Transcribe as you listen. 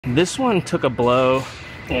This one took a blow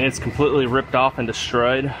and it's completely ripped off and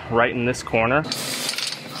destroyed right in this corner.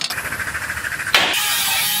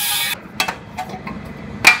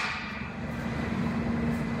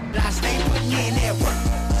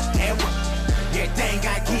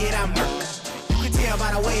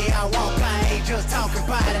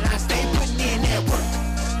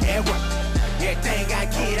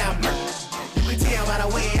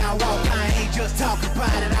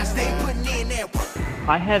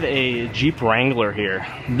 I have a Jeep Wrangler here.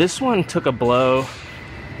 This one took a blow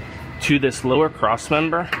to this lower cross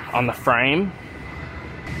member on the frame,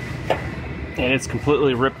 and it's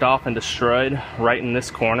completely ripped off and destroyed right in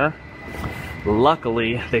this corner.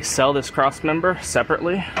 Luckily, they sell this cross member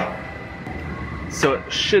separately, so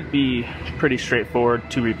it should be pretty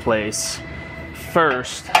straightforward to replace.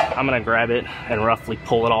 First, I'm gonna grab it and roughly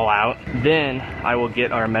pull it all out. Then I will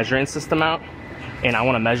get our measuring system out, and I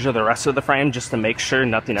want to measure the rest of the frame just to make sure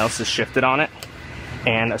nothing else is shifted on it.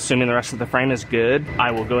 And assuming the rest of the frame is good,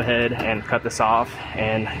 I will go ahead and cut this off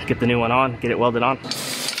and get the new one on, get it welded on.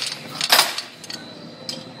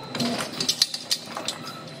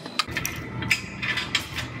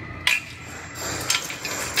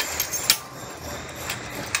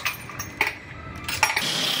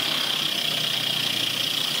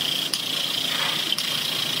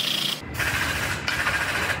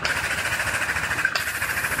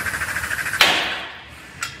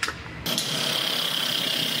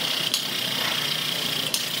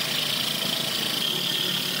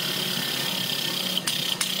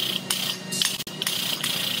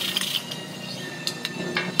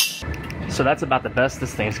 So that's about the best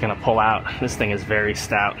this thing's gonna pull out. This thing is very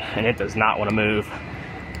stout and it does not want to move.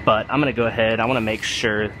 But I'm gonna go ahead, I wanna make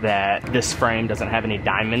sure that this frame doesn't have any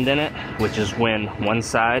diamond in it, which is when one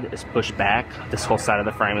side is pushed back, this whole side of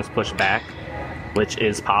the frame is pushed back, which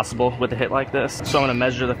is possible with a hit like this. So I'm gonna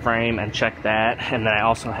measure the frame and check that. And then I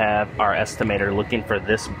also have our estimator looking for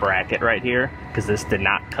this bracket right here, because this did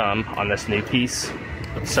not come on this new piece.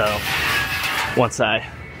 So once I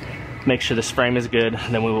make sure this frame is good,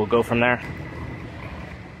 then we will go from there.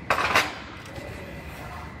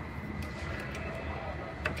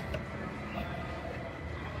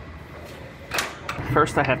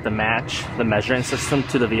 First, I have to match the measuring system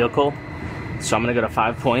to the vehicle. So I'm gonna go to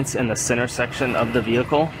 5 points in the center section of the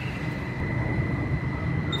vehicle.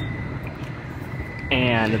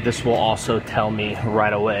 And this will also tell me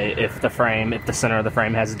right away if the center of the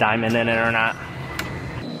frame has diamond in it or not.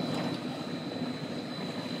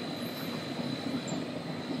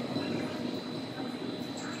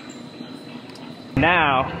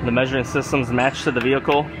 Now the measuring system's matched to the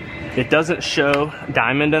vehicle. It doesn't show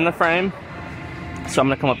diamond in the frame, so I'm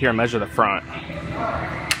gonna come up here and measure the front.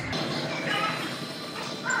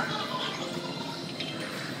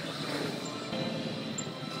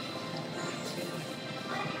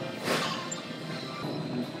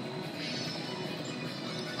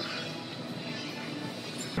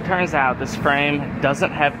 Turns out this frame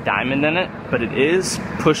doesn't have diamond in it, but it is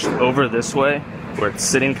pushed over this way where it's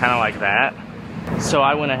sitting kind of like that. So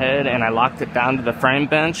I went ahead and I locked it down to the frame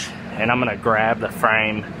bench, and I'm gonna grab the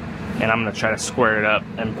frame and I'm gonna try to square it up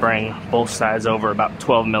and bring both sides over about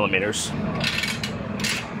 12 millimeters.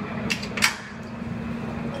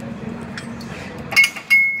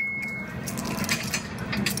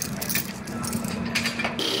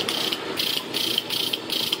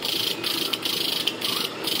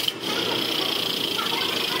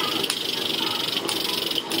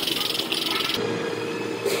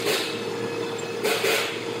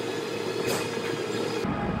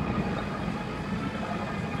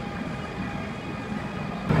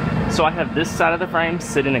 So I have this side of the frame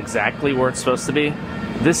sitting exactly where it's supposed to be.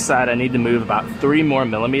 This side I need to move about 3 more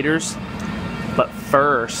millimeters. But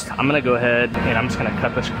first, I'm gonna go ahead and I'm just gonna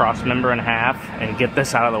cut this cross member in half and get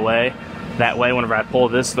this out of the way. That way, whenever I pull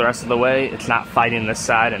this the rest of the way, it's not fighting this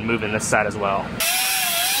side and moving this side as well.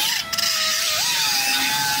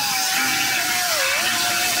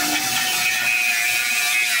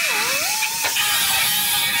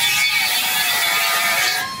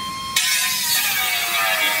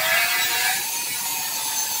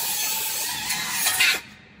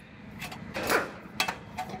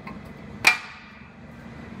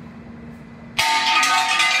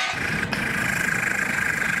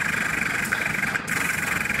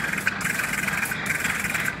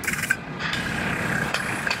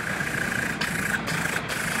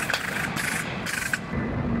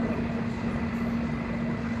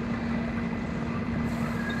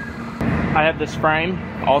 I have this frame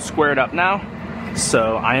all squared up now,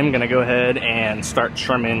 so I am going to go ahead and start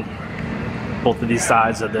trimming both of these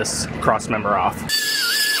sides of this cross member off.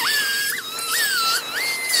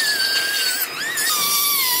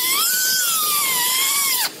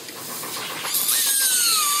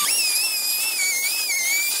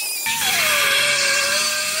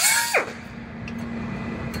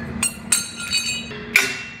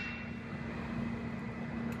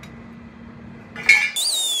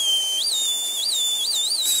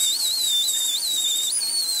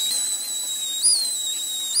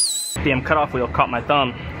 damn cutoff wheel caught my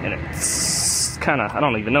thumb, and it's kind of, I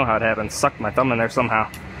don't even know how it happened, sucked my thumb in there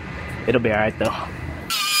somehow. It'll be alright though.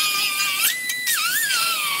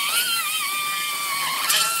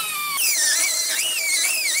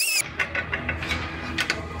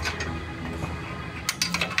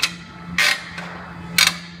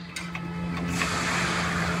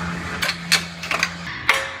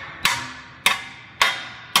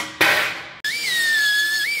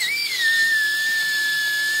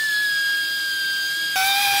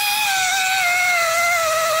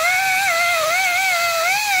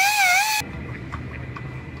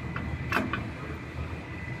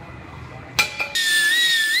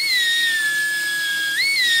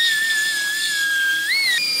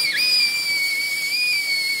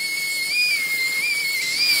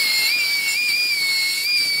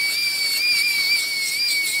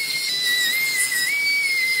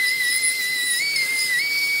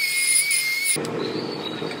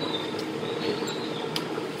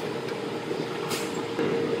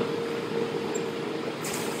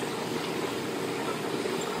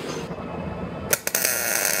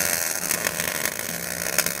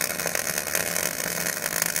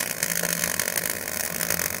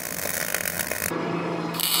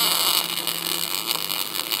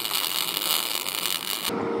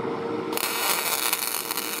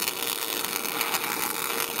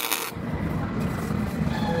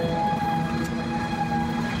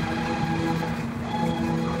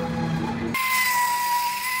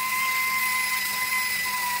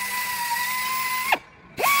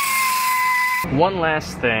 One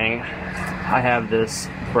last thing, I have this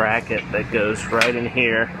bracket that goes right in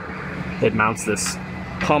here. It mounts this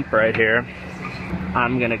pump right here.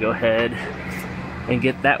 I'm gonna go ahead and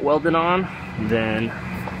get that welded on, then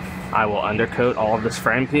I will undercoat all of this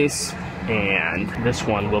frame piece, and this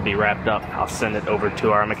one will be wrapped up. I'll send it over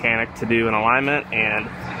to our mechanic to do an alignment, and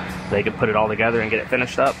they can put it all together and get it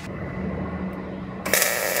finished up.